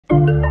I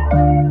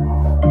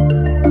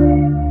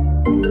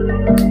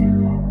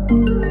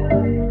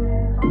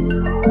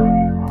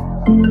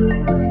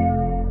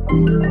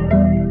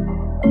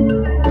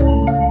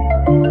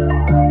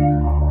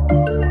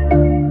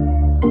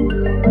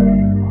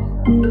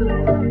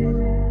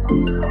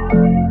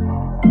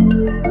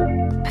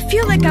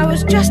feel like I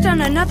was just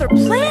on another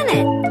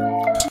planet.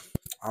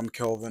 I'm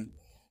Kelvin,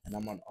 and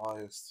I'm an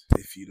artist,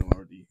 if you don't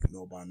already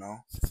know by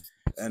now.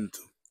 And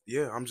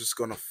yeah, I'm just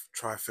gonna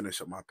try finish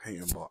up my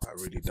painting, but I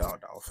really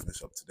doubt that I'll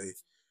finish up today.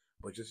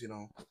 But just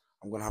I'm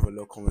gonna have a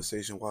little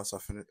conversation whilst I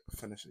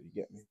finish it. You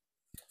get me?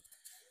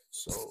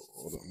 So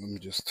hold on, let me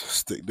just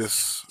stick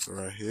this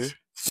right here.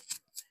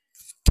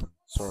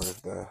 Sorry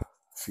if the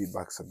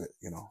feedback's a bit,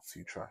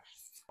 few trash.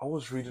 I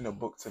was reading a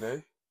book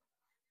today,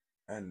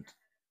 and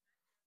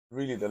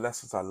really the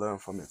lessons I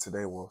learned from it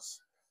today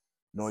was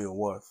know your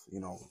worth.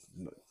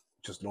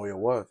 Just know your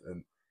worth,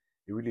 and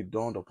it really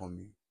dawned upon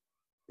me.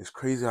 It's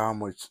crazy how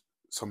much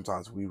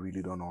sometimes we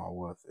really don't know our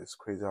worth. It's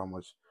crazy how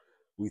much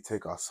we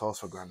take ourselves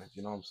for granted.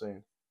 You know what I'm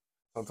saying?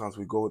 Sometimes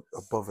we go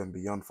above and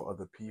beyond for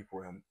other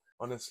people. And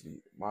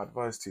honestly, my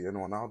advice to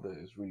anyone out there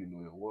is really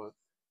know your worth.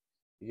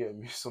 You get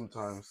me?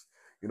 Sometimes,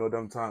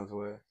 them times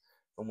where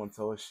someone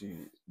tells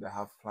you they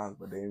have plans,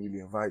 but they ain't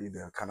really invite you.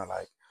 They're kind of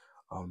like,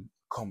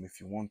 come if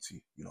you want to.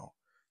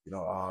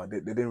 They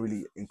didn't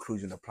really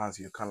include you in the plans.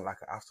 So you're kind of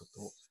like an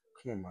afterthought.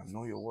 Come on, man,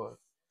 know your worth.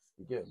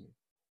 You get me?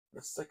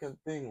 The second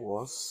thing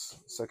was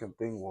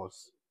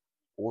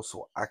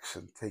also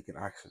action, taking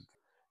action.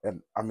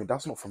 And I mean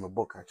that's not from a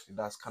book actually.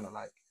 That's kind of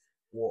like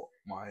what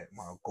my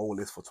goal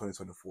is for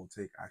 2024,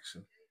 take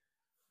action.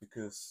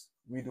 Because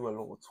we do a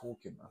lot of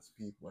talking as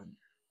people, and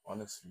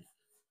honestly,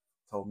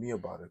 tell me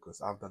about it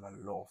because I've done a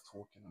lot of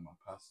talking in my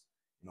past.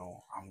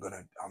 I'm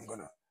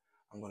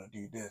gonna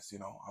do this,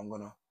 I'm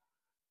gonna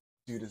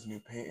do this new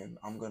painting,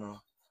 I'm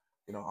gonna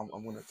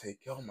take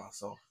care of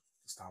myself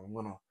this time. I'm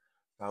gonna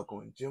start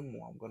going gym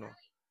more. I'm gonna.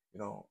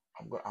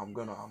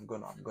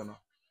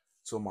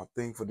 So my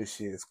thing for this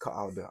year is cut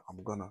out the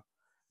I'm gonna,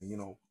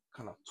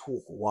 kind of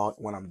talk while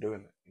when I'm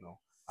doing it.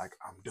 Like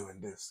I'm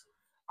doing this.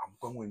 I'm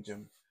going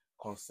gym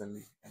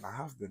constantly, and I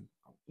have been.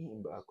 I'm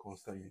eating better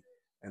constantly,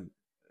 and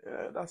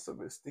yeah, that's a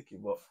bit sticky,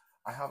 but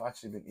I have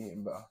actually been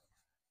eating better.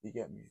 You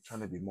get me?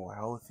 Trying to be more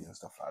healthy and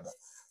stuff like that.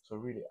 So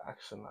really,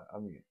 action. Like I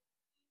mean,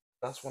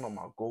 that's one of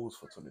my goals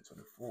for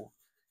 2024.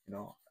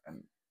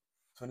 And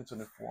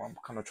 2024, I'm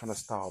kind of trying to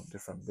start up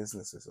different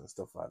businesses and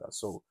stuff like that.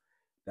 So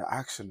the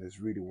action is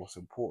really what's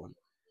important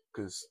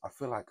because I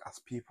feel like as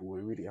people,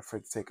 we're really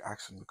afraid to take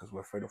action because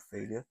we're afraid of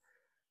failure.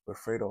 We're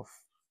afraid of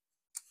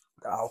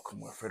the outcome.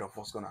 We're afraid of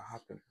what's going to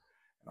happen.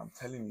 And I'm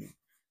telling you,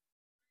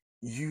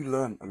 you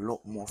learn a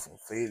lot more from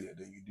failure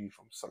than you do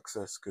from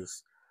success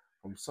because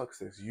from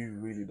success, you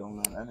really don't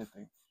learn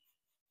anything.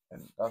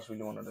 And that's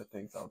really one of the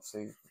things I would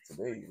say for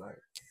today. Like,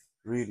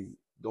 really,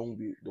 don't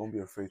be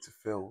afraid to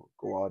fail.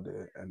 Go out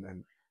there and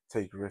then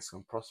take risks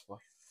and prosper.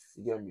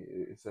 You get me?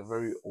 It's a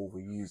very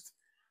overused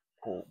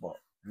quote, but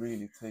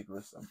really take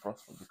risks and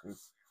prosper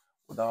because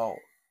without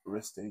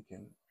risk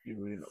taking, you're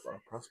really not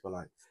gonna prosper.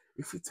 Like,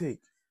 if you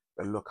take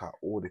a look at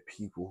all the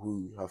people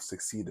who have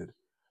succeeded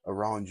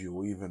around you,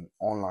 or even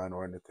online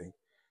or anything,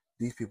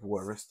 these people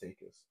were risk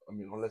takers. I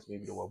mean, unless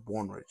maybe they were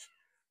born rich,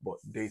 but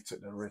they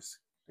took the risk.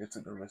 They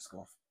took the risk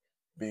of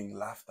being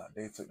laughed at.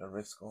 They took the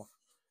risk of,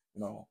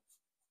 you know,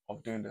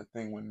 of doing their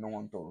thing when no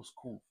one thought it was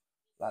cool.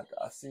 Like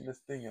I see this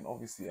thing, and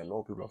obviously a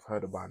lot of people have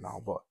heard about it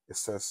now, but it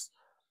says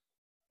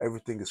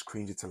everything is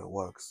cringy till it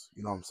works.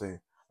 You know what I'm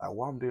saying? Like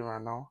what I'm doing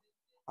right now,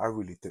 I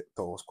really thought it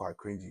was quite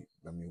cringy.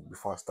 I mean,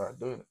 before I started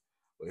doing it,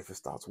 but if it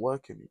starts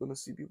working, you're gonna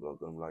see people are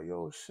gonna be like,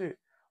 "Yo, shit,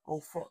 oh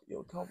fuck,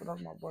 yo, Calvin,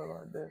 that's my boy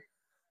right there."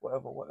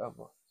 Whatever,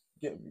 whatever.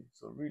 Get me?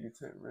 So really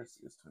take risks.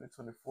 It's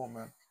 2024,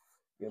 man.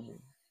 Get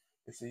me?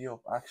 It's a year of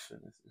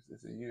action.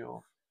 It's a year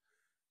of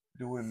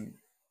doing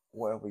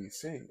whatever you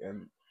say.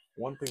 And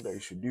one thing that you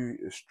should do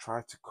is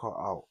try to cut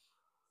out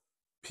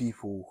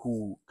people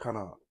who kind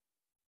of,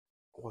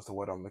 what's the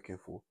word I'm looking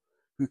for?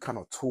 Who kind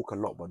of talk a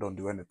lot but don't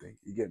do anything.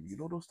 You get me? You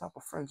know those type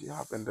of friends you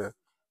have, and they're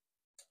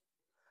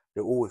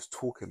always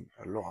talking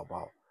a lot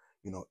about,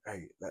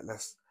 hey,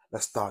 let's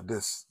start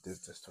this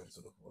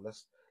 2024.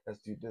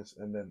 Let's do this,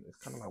 and then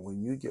it's kind of like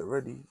when you get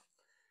ready,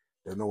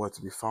 they're nowhere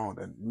to be found.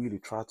 And really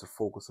try to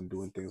focus on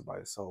doing things by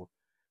yourself.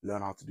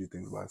 Learn how to do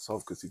things by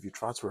yourself, because if you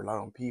try to rely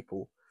on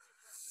people,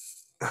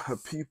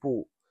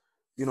 people,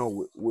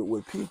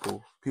 with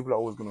people are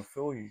always gonna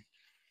fail you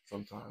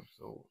sometimes.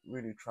 So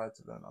really try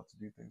to learn how to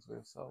do things for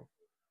yourself.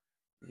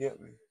 You get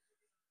me?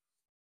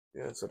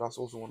 Yeah. So that's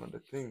also one of the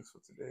things for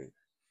today.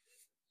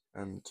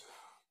 And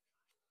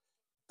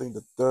I think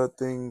the third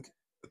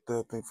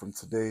thing from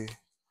today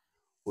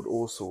would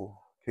also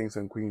kings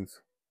and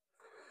queens.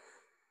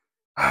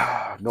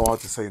 Know how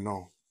to say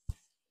no.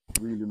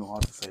 Really know how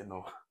to say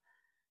no.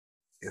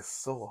 It's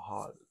so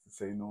hard to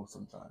say no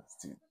sometimes.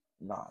 To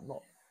not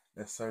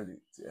necessarily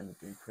to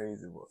anything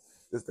crazy, but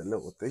just the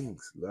little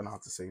things. Learn how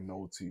to say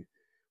no to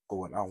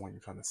going out when you're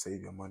trying to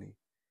save your money.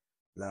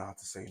 Learn how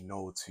to say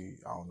no to,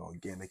 I don't know,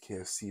 getting a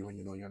KFC when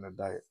you know you're on a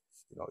diet.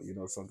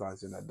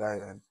 Sometimes you're on a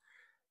diet and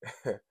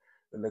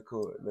the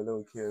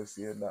little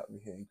KFC and that be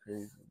hitting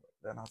crazy.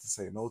 But learn how to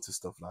say no to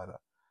stuff like that.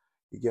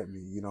 You get me?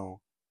 You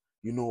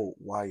know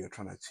why you're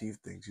trying to achieve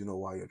things. You know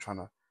why you're trying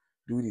to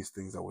do these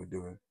things that we're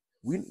doing.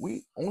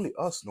 We only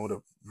us know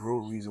the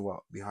real reason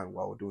behind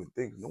why we're doing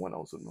things. No one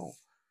else will know.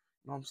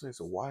 You know what I'm saying?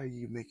 So why are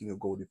you making your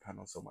goal depend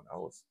on someone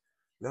else?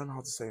 Learn how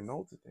to say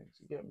no to things.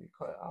 You get me?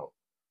 Cut it out.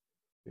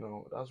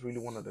 That's really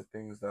one of the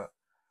things that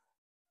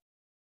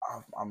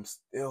I'm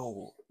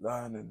still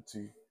learning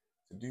to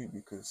do,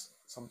 because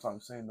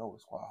sometimes saying no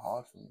is quite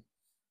hard for me.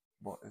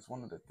 But it's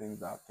one of the things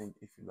that I think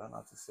if you learn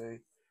how to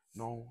say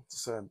no to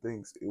certain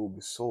things, it will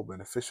be so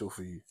beneficial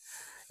for you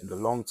in the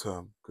long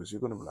term, because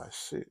you're gonna be like,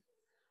 shit,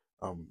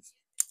 um,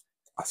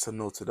 I said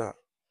no to that.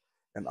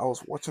 And I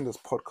was watching this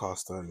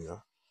podcast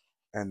earlier,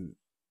 and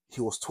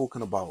he was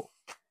talking about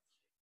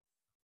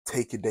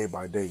take it day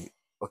by day.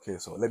 Okay,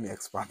 so let me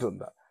expand on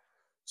that.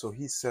 So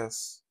he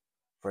says,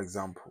 for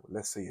example,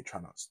 let's say you're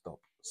trying to stop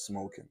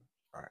smoking,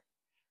 right?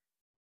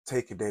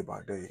 Take it day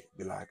by day.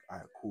 Be like, all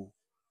right, cool.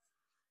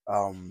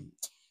 um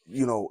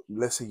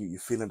let's say you're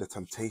feeling the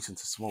temptation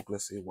to smoke.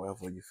 Let's say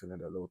whatever you're feeling,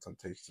 that little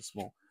temptation to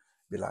smoke,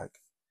 be like,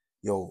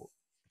 yo,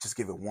 just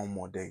give it one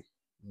more day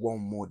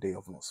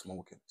of not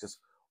smoking, just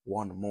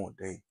one more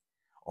day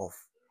of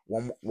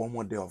one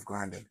more day of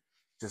grinding,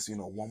 just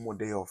one more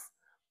day of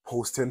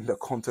posting the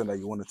content that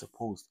you wanted to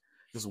post,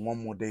 just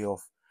one more day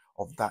of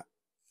that,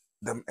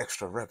 them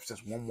extra reps,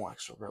 just one more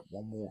extra rep,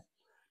 one more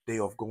day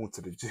of going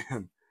to the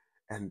gym.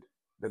 And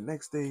the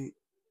next day,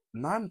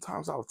 9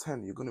 times out of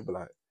 10, you're gonna be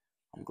like,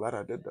 I'm glad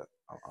I did that.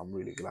 I'm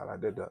really glad I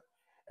did that.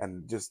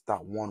 And just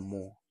that one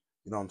more,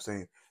 you know what I'm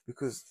saying?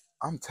 Because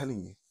I'm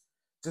telling you,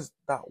 just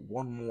that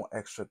one more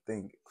extra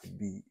thing could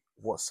be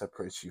what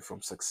separates you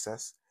from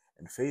success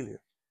and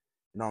failure.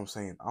 You know what I'm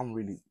saying? I'm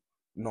really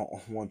not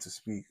one to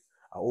speak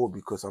at all,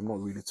 because I'm not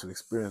really too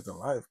experienced in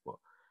life. But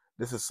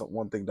this is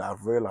one thing that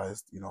I've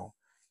realized,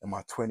 in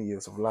my 20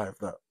 years of life,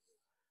 that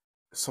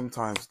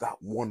sometimes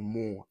that one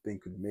more thing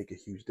could make a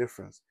huge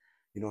difference.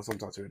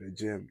 Sometimes you're in the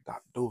gym,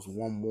 that those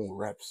one more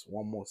reps,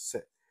 one more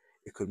set,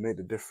 it could make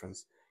the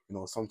difference.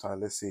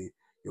 Sometimes, let's say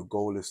your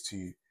goal is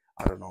to,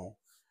 I don't know,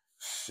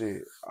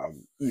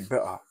 eat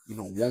better.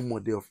 One more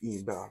day of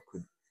eating better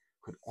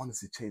could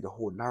honestly change the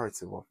whole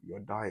narrative of your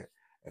diet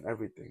and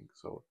everything.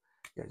 So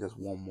yeah, just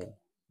one more,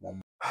 one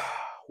more.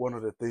 One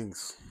of the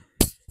things.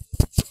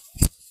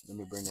 Let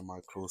me bring the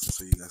mic closer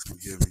so you guys can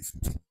hear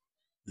me.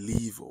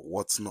 Leave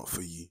what's not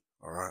for you.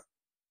 All right.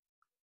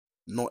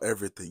 Not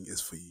everything is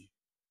for you.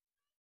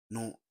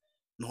 Not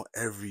not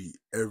every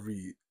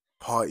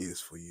party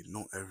is for you.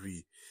 Not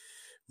every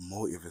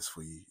motive is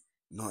for you.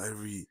 Not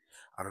every,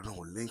 I don't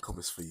know, link up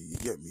is for you. You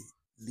get me?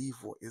 Leave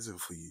what isn't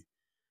for you.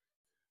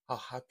 How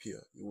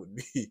happier you would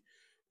be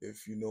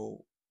if you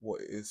know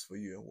what is for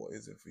you and what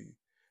isn't for you.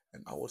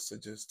 And I would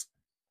suggest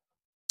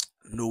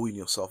knowing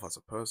yourself as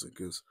a person,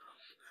 because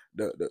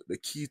the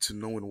key to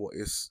knowing what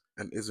is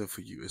and isn't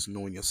for you is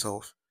knowing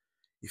yourself.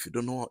 If you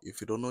don't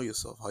know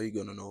yourself, how you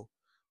gonna know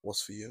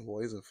what's for you and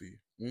what isn't for you?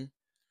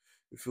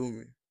 You feel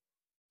me?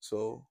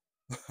 So,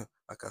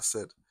 like I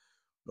said,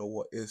 know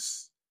what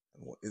is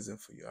and what isn't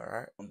for you. All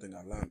right. Something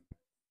I learned: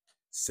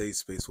 save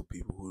space for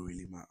people who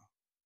really matter.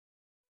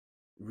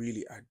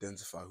 Really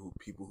identify who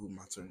people who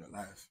matter in your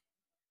life,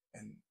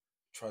 and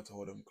try to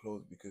hold them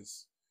close.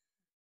 Because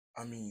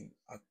I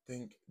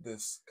think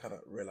this kind of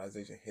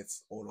realization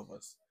hits all of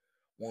us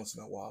once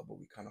in a while, but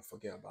we kind of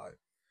forget about it.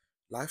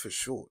 Life is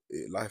short.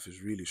 Life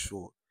is really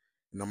short.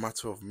 In a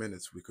matter of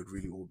minutes, we could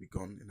really all be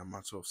gone. In a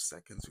matter of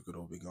seconds, we could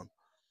all be gone.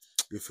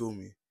 You feel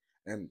me?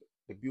 And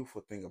the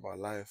beautiful thing about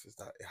life is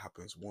that it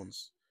happens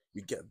once.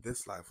 We get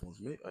this life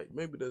once.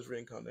 Maybe there's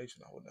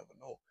reincarnation. I would never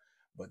know.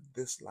 But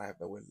this life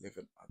that we're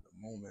living at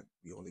the moment,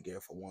 we only get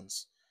it for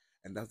once.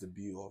 And that's the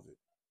beauty of it.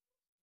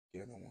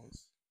 Getting it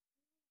once.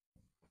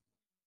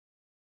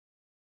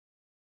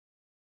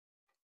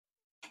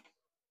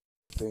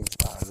 Things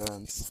that I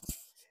learned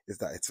is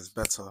that it is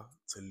better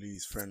to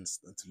lose friends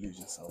than to lose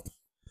yourself.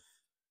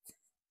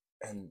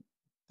 And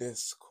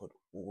this could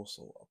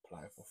also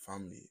apply for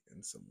family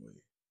in some way.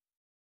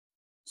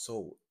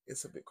 So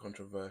it's a bit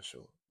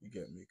controversial, you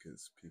get me?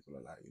 Because people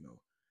are like,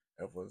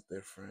 everyone's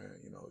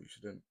different, you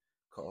shouldn't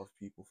cut off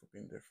people for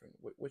being different,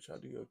 which I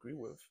do agree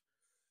with.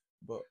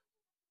 But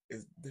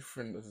it's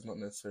different does not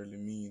necessarily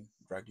mean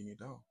dragging you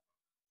down.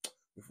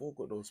 We've all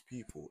got those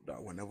people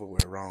that whenever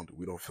we're around,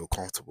 we don't feel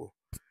comfortable.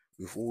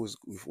 We've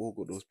all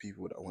got those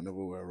people that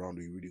whenever we're around,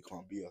 we really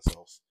can't be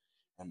ourselves.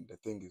 And the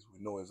thing is, we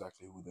know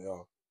exactly who they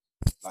are.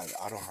 Like,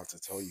 I don't have to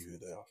tell you who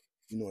they are.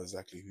 You know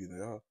exactly who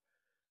they are.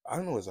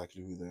 I know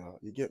exactly who they are.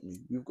 You get me?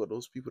 We've got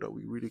those people that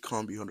we really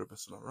can't be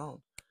 100% around.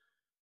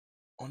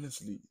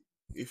 Honestly,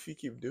 if you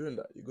keep doing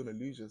that, you're gonna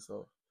lose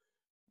yourself,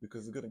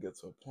 because it's gonna get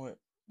to a point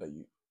that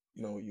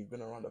you've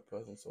been around that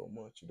person so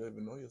much you don't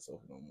even know yourself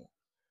no more.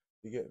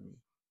 You get me?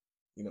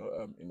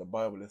 In the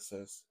Bible it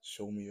says,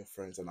 "Show me your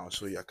friends, and I'll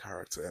show you your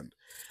character." And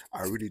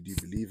I really do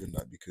believe in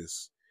that,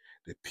 because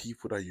the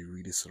people that you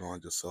really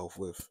surround yourself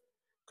with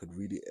could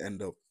really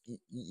end up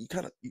you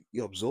kind of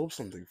you absorb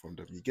something from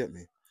them. You get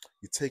me?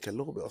 You take a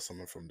little bit of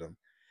something from them,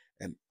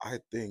 and I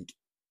think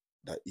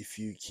that if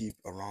you keep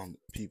around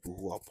people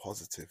who are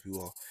positive,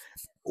 who are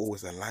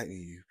always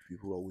enlightening you,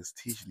 people who are always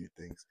teaching you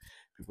things,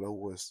 people who are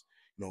always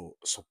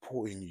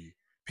supporting you,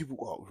 people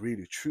who are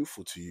really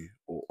truthful to you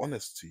or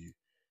honest to you,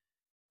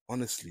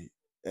 honestly,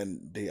 and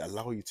they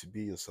allow you to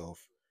be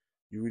yourself,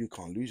 you really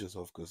can't lose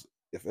yourself because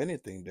if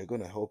anything, they're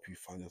gonna help you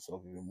find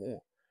yourself even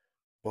more.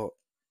 But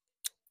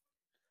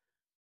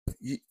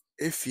you,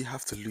 if you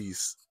have to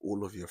lose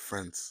all of your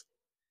friends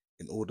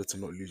in order to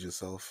not lose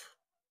yourself,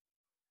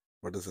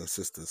 brothers and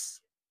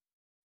sisters,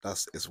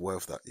 that's it's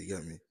worth that. You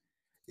get me?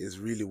 It's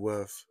really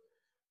worth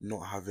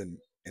not having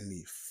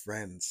any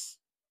friends,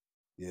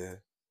 yeah,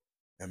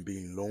 and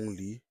being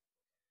lonely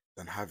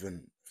than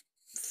having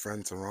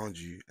friends around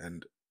you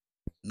and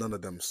none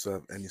of them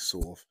serve any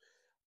sort of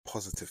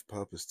positive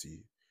purpose to you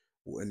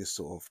or any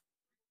sort of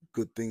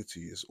good thing to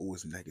you. It's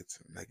always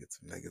negative, negative,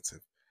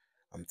 negative.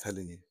 I'm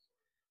telling you.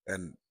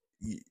 And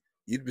you,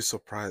 you'd be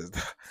surprised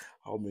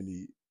how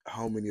many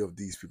how many of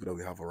these people that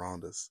we have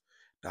around us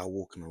that are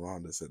walking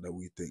around us that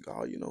we think,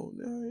 oh,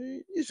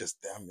 it's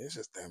just them, it's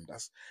just them.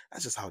 That's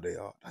just how they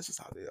are. That's just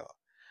how they are.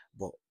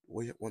 But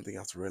one thing you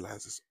have to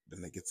realize is the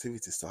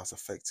negativity starts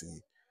affecting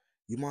you.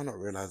 You might not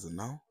realize it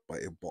now, but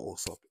it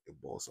bottles up.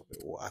 It bottles up.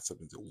 It all adds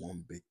up into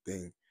one big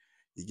thing.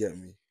 You get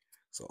me?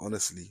 So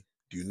honestly,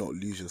 do not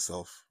lose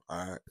yourself.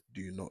 Alright?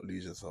 Do not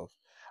lose yourself.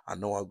 I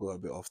know I go a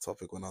bit off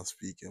topic when I'm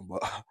speaking,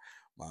 but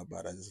my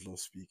bad. I just love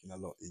speaking a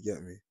lot. You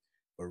get me?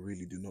 But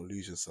really, do not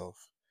lose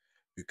yourself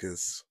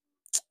because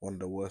one of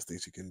the worst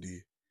things you can do.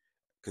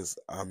 Because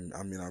I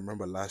mean, I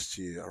remember last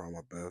year around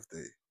my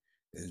birthday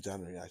in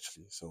January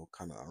actually, so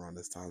kind of around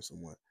this time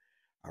somewhere.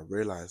 I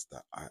realized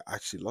that I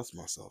actually lost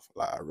myself.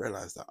 Like I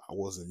realized that I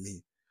wasn't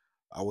me.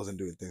 I wasn't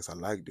doing things I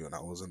like doing.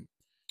 I wasn't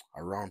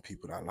around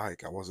people that I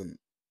like. I wasn't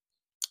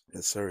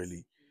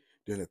necessarily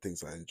doing the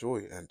things I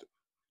enjoy. And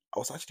I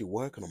was actually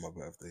working on my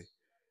birthday.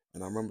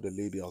 And I remember the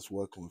lady I was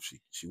working with,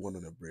 she went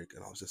on a break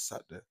and I was just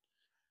sat there.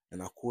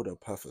 And I called her a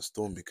perfect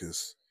storm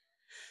because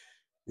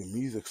the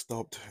music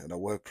stopped in the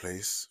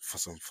workplace for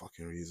some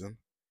fucking reason.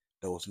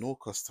 There was no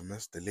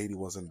customers. The lady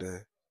wasn't there.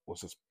 It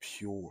was just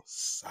pure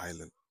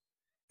silent.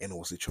 And it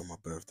was literally on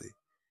my birthday.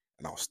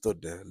 And I was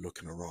stood there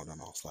looking around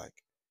and I was like,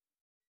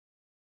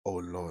 oh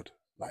Lord,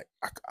 like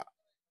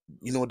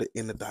the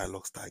inner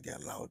dialogue started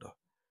getting louder.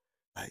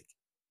 Like,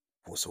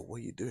 well, so what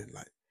are you doing?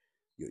 Like,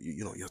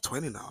 you're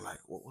 20 now. Like,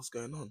 what's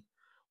going on?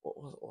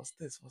 What's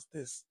this? What's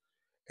this?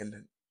 And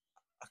then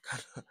I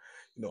kind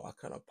of, I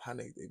kind of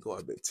panicked. It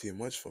got a bit too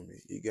much for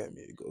me. You get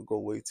me? It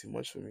got way too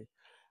much for me.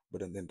 But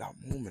then in that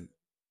moment,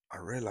 I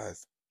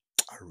realized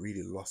I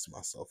really lost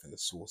myself in the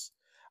source.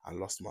 I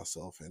lost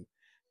myself in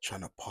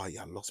trying to party.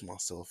 I lost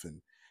myself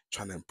in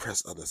trying to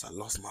impress others. I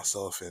lost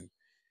myself in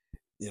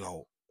you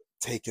know,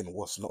 taking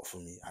what's not for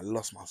me. I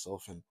lost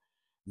myself in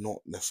not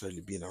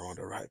necessarily being around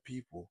the right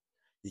people.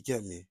 You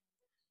get me?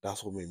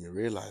 That's what made me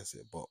realize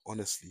it. But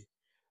honestly,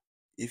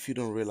 if you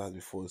don't realize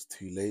before it's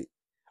too late,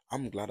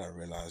 I'm glad I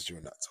realized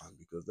during that time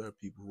because there are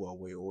people who are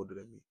way older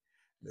than me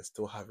and they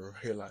still haven't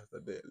realized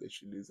that they're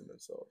literally losing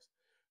themselves.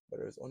 But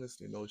there's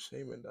honestly no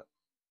shame in that.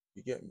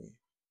 You get me?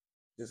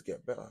 Just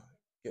get better.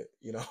 It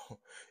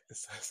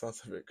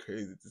sounds a bit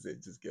crazy to say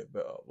just get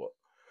better, but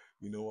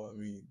you know what I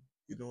mean?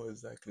 You know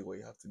exactly what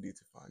you have to do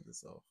to find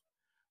yourself.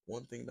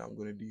 One thing that I'm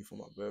gonna do for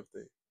my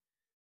birthday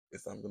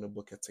is I'm gonna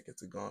book a ticket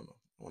to Ghana.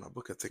 When I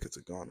book a ticket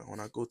to Ghana, when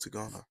I go to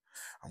Ghana,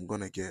 I'm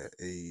gonna get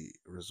a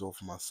resort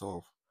for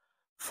myself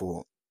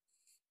for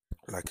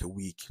like a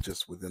week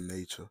just within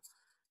nature,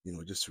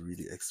 just to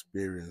really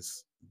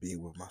experience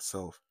being with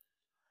myself.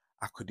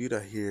 I could do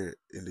that here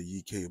in the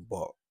UK,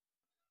 but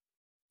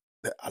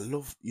I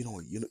love, you're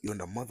in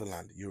the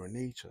motherland, you're in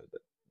nature.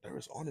 There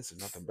is honestly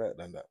nothing better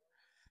than that.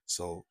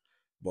 So,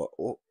 but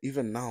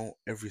even now,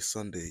 every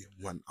Sunday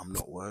when I'm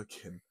not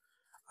working,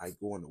 I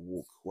go on a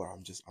walk where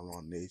I'm just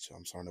around nature.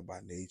 I'm surrounded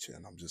by nature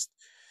and I'm just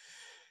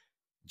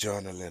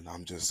journaling.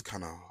 I'm just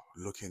kind of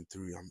looking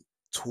through. I'm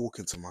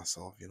talking to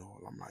myself,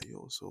 I'm like,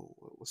 yo, so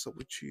what's up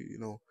with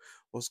you?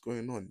 What's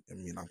going on? I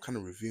mean, I'm kind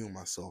of reviewing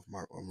myself.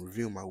 I'm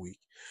reviewing my week.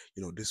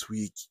 This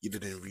week you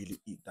didn't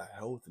really eat that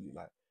healthily.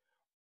 Like,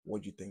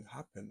 what do you think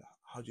happened?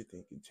 How do you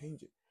think you can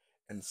change it?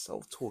 And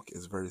self-talk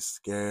is very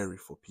scary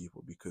for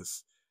people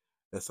because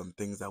there's some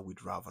things that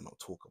we'd rather not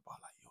talk about,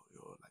 like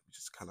like we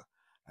just kind of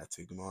like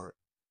to ignore it.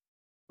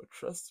 But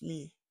trust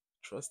me,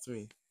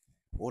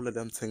 all of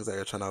them things that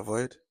you're trying to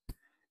avoid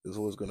is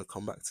always gonna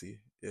come back to you.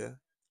 Yeah,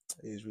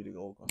 it's really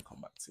all gonna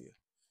come back to you.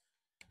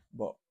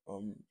 But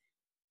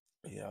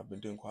yeah, I've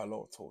been doing quite a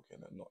lot of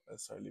talking and not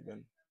necessarily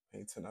been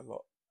painting a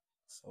lot.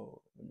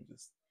 So let me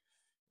just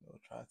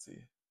try to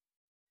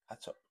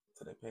catch up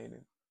to the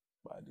painting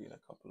by doing a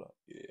couple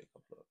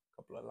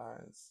of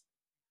lines,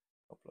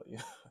 couple of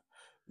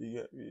you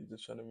get me,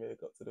 just trying to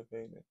make up to the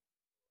painting.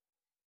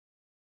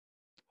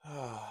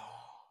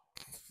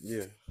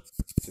 Yeah,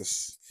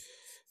 just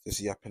just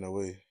yapping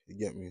away. You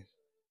get me?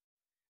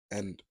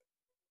 And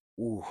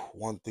Ooh,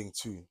 one thing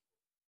too,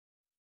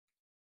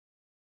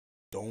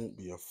 don't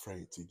be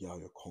afraid to get out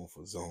of your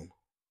comfort zone.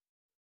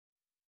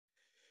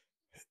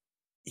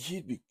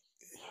 You'd be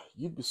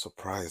you'd be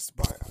surprised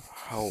by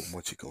how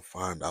much you can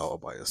find out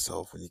about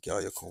yourself when you get out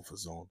of your comfort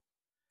zone.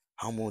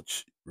 How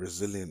much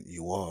resilient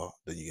you are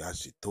than you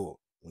actually thought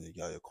when you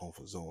get out of your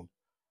comfort zone.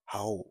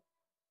 How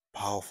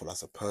powerful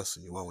as a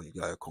person you are when you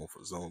get out of your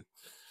comfort zone.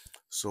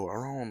 So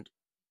around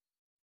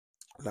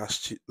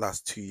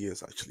last 2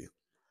 years actually,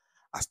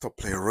 I stopped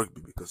playing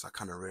rugby because I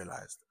kind of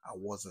realized I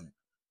wasn't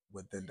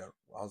with the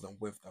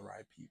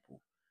right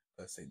people.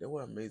 Per se, there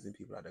were amazing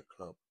people at the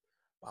club,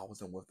 but I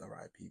wasn't with the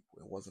right people.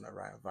 It wasn't the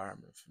right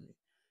environment for me.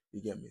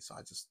 You get me? So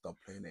I just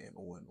stopped playing it in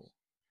all and all.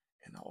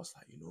 And I was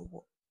like, you know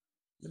what?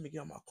 Let me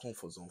get out my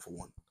comfort zone for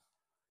one.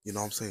 You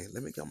know what I'm saying?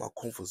 Let me get out my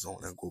comfort zone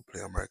and go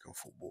play American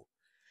football.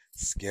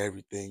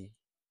 Scary thing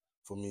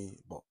for me,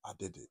 but I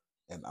did it.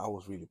 And I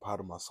was really proud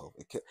of myself.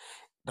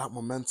 That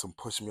momentum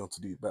pushed me on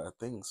to do better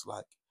things.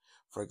 Like,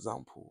 for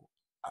example,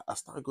 I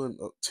started going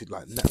up to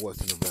like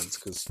networking events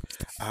because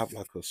I have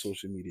like a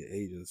social media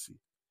agency,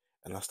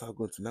 and I started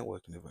going to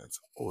networking events.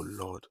 Oh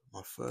Lord,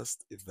 my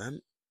first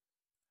event,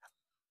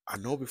 I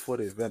know before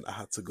the event I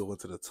had to go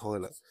into the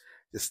toilet,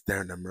 just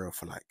stare in the mirror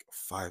for like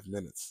 5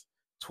 minutes,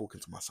 talking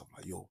to myself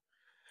like, yo,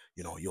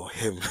 you're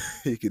him.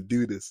 You can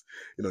do this.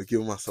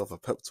 Giving myself a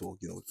pep talk,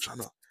 trying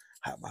to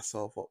hype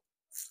myself up.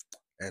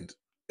 And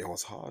it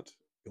was hard.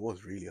 It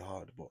was really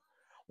hard. But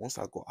once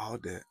I got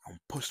out there and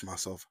pushed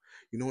myself,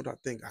 that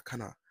thing, I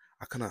kinda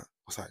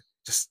was like,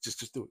 just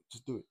do it,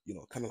 just do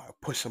it. Kind of like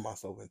pushing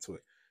myself into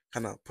it,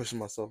 kind of pushing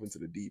myself into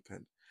the deep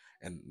end.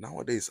 And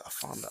nowadays, I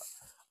found that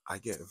I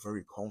get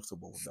very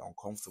comfortable with the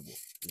uncomfortable.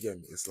 You get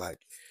me? It's like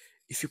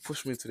if you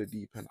push me into the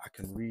deep end, I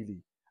can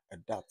really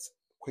adapt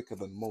quicker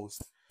than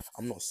most.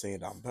 I'm not saying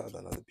that I'm better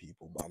than other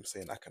people, but I'm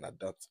saying I can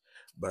adapt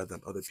better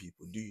than other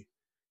people do.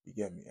 You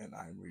get me? And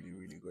I'm really,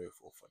 really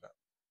grateful for that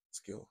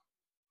skill.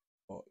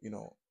 But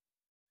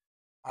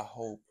I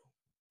hope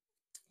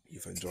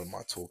you've enjoyed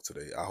my talk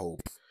today. I hope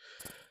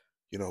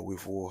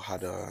we've all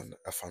had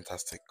a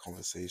fantastic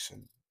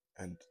conversation,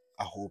 and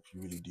I hope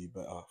you really do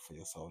better for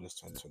yourself this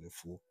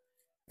 2024.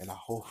 And I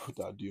hope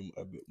that I do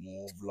a bit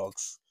more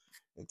vlogs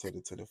in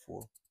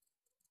 2024.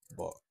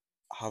 But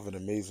have an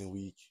amazing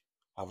week.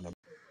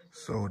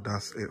 So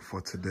that's it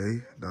for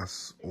today.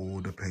 That's all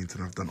the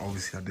painting I've done.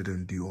 Obviously, I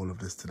didn't do all of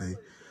this today.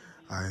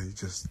 I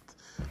just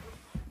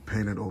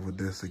painted over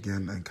this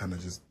again and kind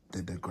of just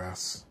did the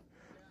grass.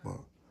 But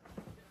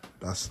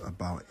that's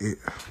about it.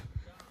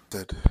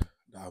 Said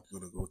that I'm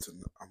gonna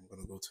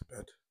go to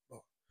bed.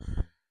 But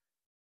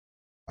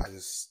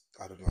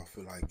I don't know, I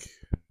feel like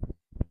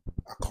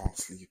I can't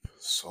sleep.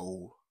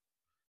 So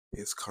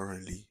it's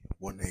currently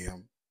 1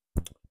 a.m.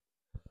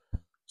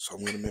 So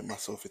I'm gonna make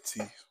myself a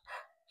tea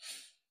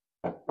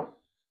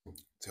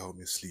to help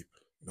me sleep.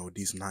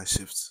 These night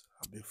shifts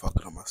have been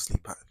fucking up my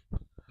sleep pattern.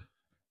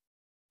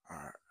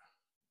 Alright.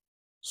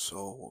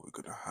 So what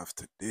we're gonna have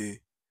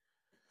today,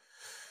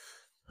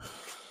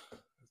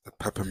 the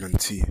peppermint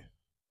tea.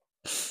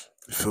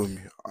 You feel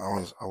me?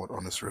 I would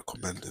honestly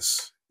recommend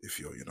this if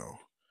you're,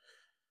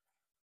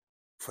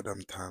 for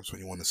them times when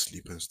you want to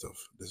sleep and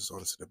stuff. This is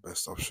honestly the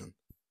best option.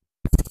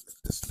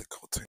 This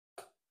little thing.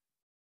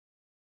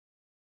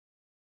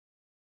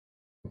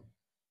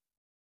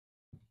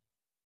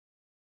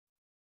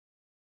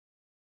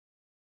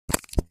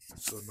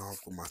 So now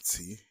I've got my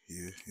tea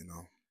here,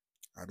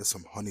 I added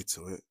some honey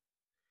to it.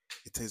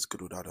 It tastes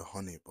good without the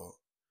honey, but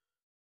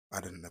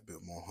adding a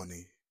bit more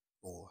honey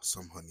or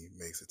some honey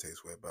makes it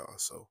taste way better,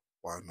 so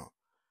why not?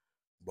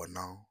 But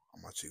now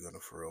I'm actually gonna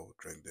for real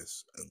drink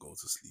this and go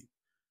to sleep.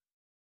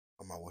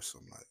 I might watch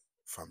some like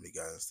Family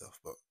Guy and stuff,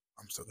 but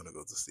I'm still gonna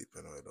go to sleep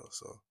anyway though.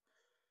 So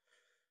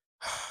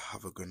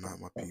have a good night,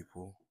 my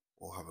people,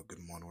 or have a good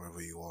morning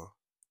wherever you are.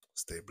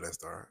 Stay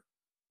blessed, alright?